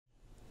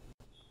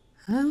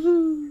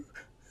Too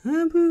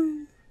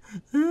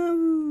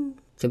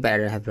bad I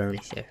don't have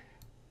burnish here.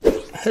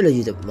 Hello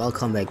YouTube,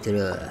 welcome back to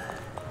the,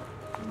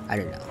 I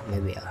don't know,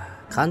 maybe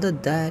Counter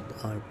Dead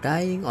or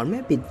Dying or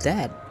maybe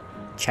Dead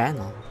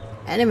channel.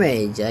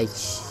 Anyway,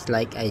 just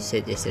like I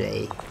said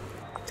yesterday,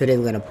 today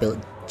we're gonna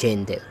build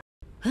Zenless.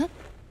 Huh?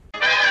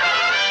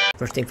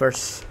 First thing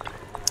first,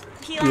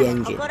 the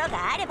engine.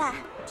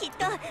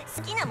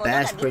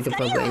 Best Bridge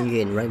Purple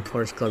engine,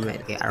 reinforced gourmet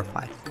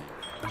R5.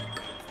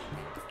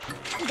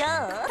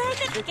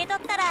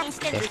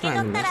 That's my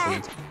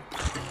animation.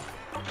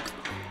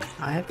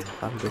 I have to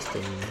pump this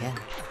thing again.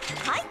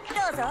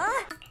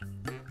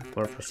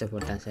 For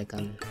 10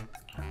 seconds.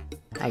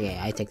 Okay,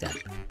 I take that.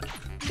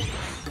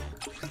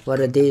 For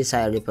the dish,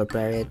 I already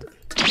prepared it.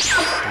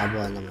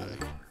 Double anomaly.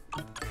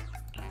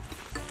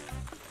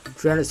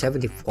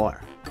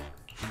 374.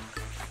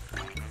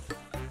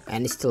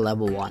 And it's still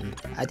level 1.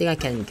 I think I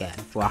can get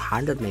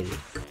 400 maybe.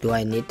 Do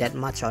I need that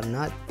much or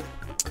not?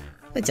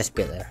 Let's just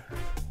build it.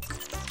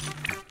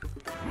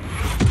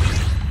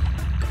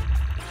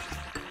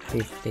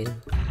 15.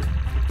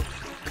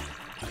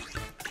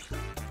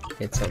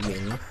 That's a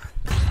win.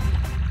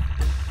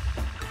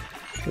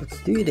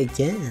 Let's do it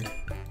again.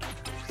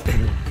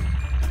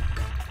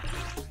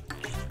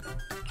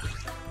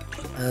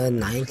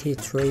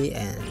 93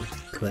 and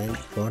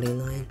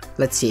 49.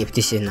 Let's see if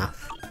this is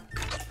enough.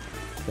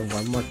 So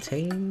one more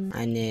thing,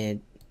 I need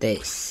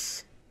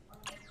this.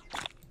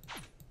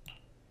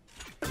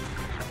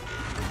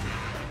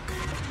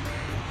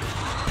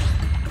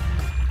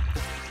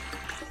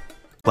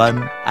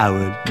 One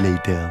hour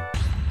later.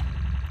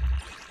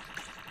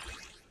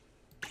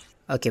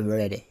 Okay, we're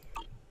ready.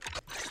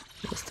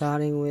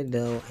 Starting with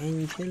the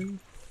engine.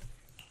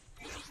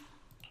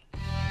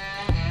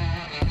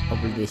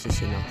 Hopefully this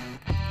is enough.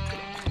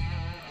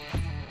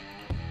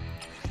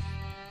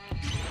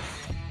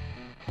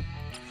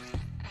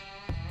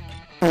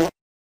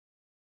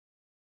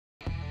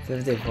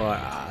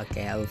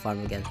 Okay, I will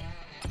farm again.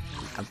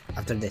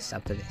 After this.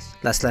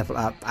 Let's level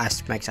up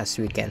as max as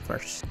we can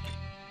first.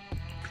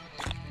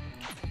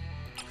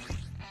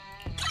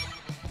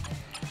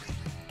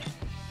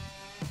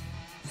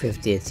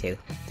 $52,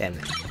 damn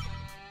it.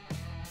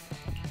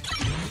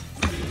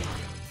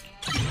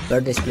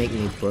 Birdies make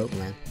me broke,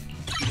 man.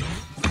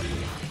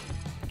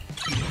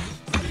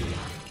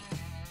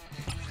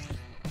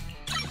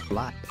 A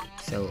lot,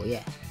 so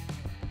yeah.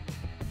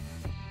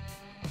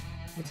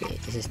 Okay,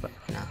 this is for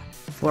now.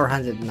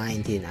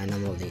 419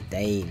 anomaly,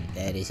 damn,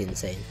 that is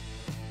insane.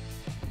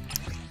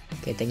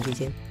 Okay, thank you,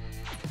 Jim.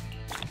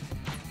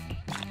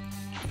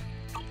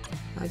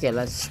 Okay,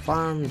 let's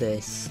farm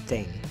this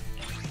thing.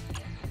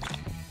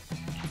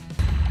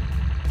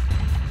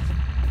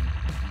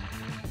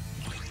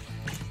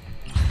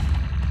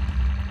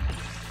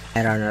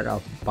 I run out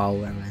of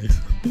power, man.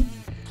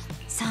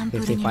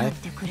 55.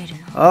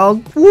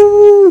 Oh,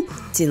 woo!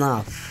 It's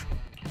enough.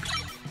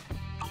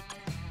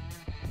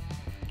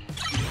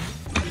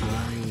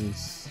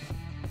 Nice.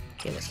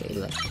 Okay, let's get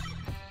 11.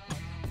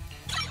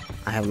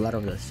 I have a lot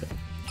of those, so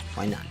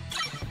why not?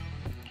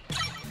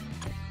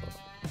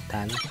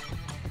 10.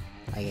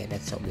 Okay,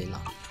 that's probably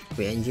enough.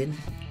 Re-engine.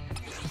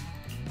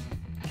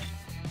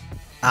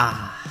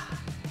 Ah,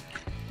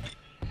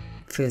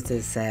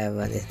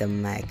 57 is the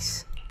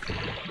max.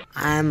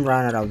 I'm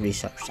running out of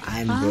resources.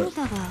 I'm broke.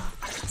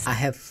 I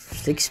have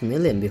 6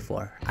 million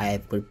before I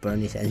put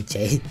burnice and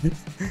chain.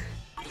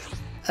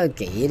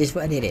 Okay, it is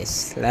what it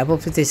is. Level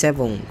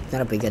 57,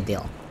 not a big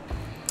deal.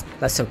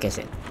 Let's showcase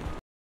it.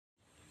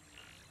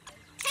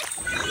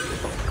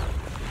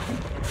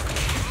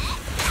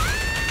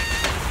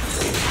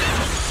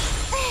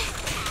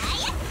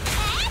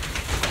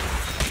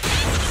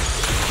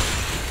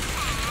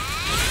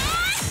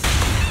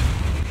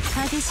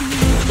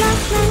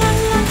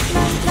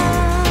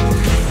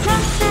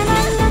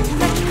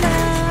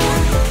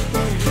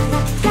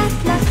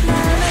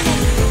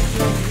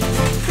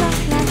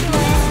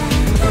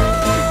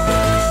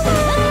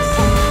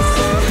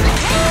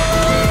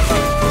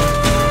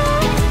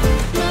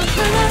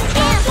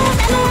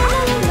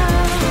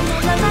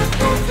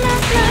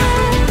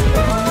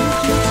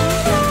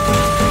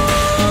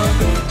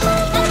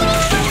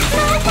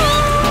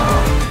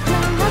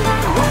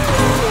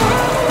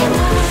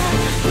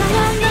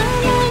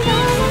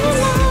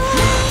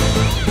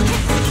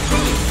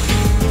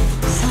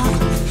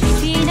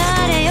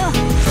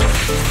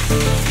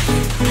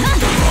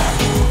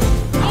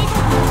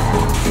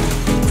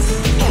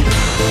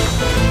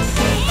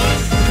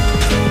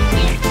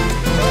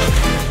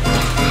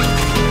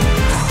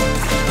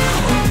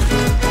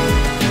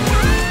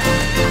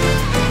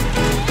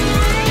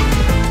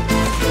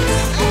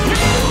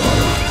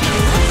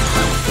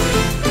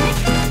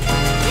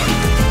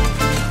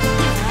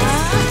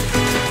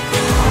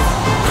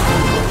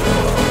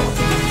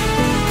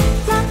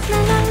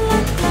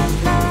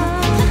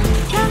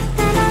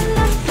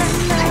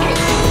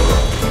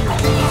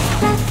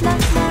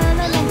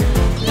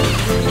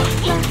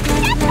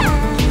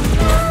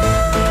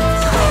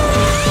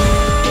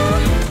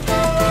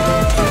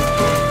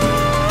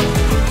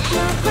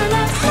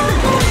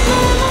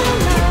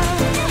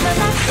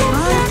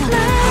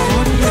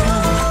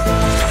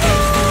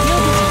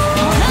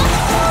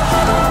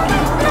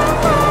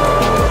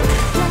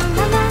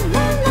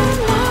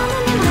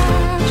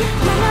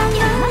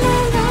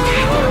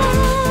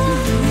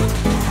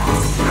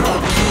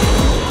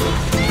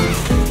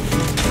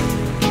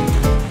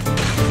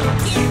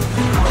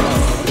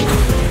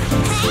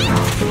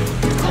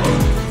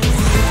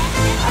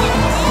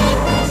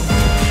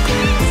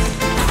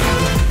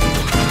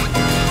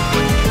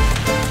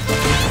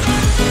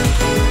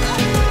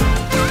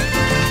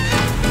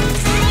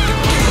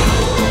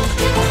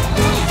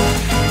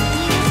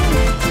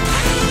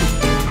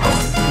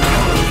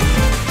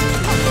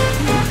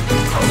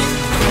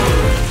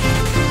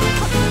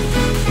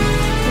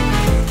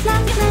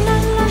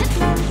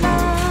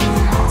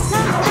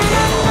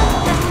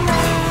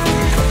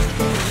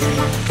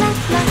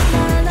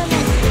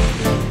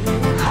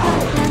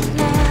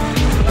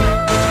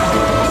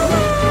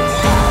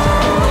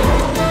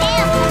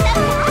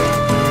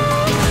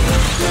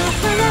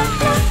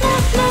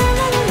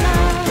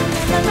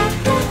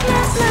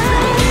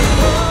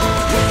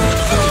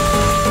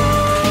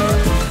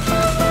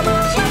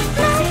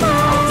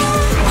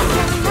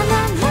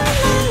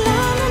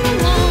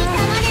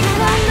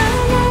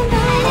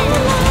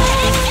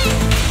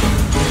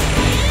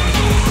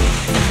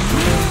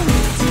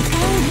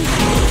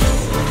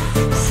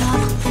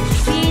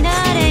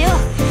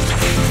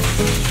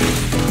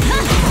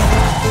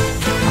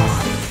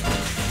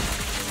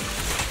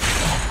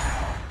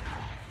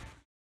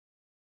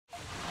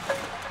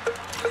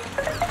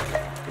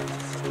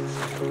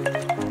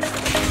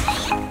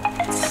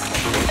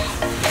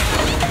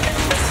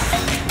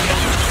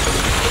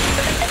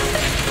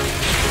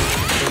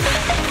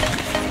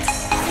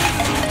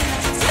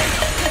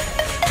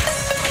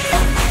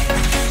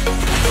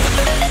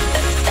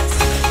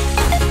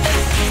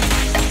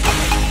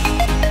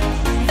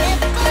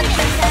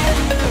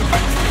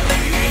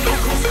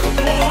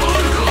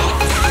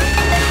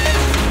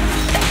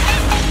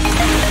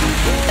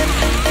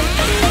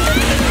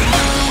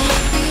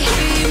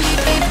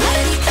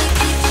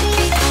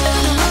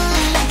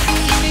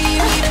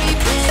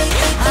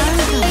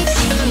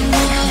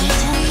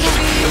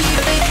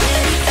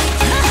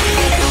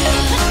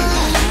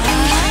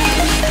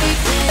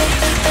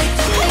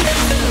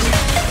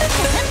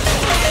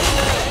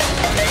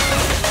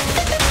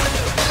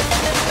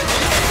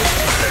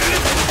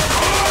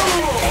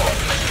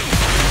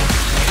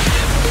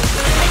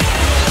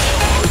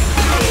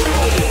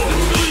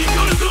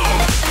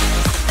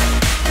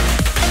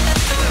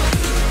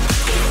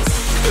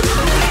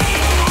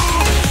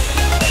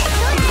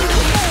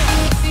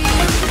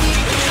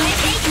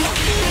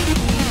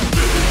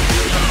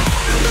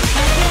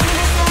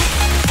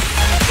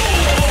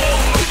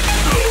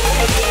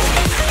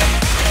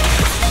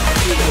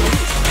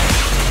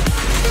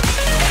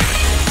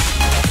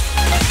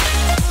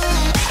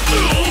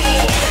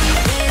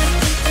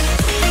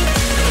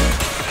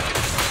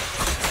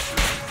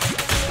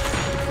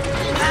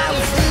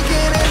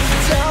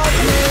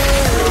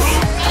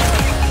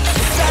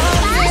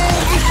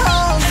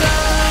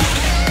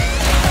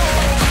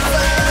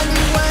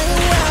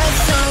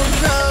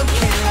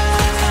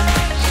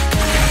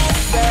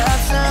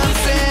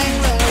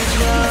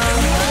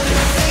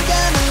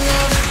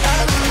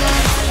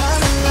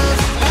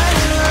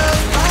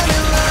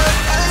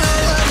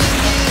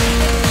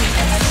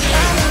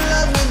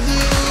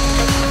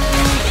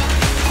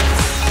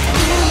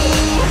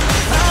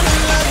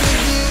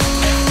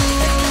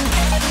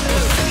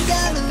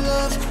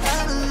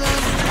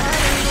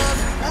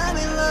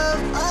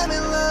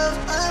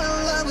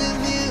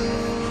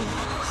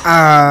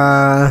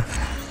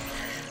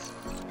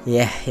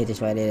 Yeah, it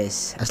is what it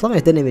is. As long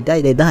as the enemy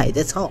die, they die.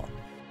 That's all.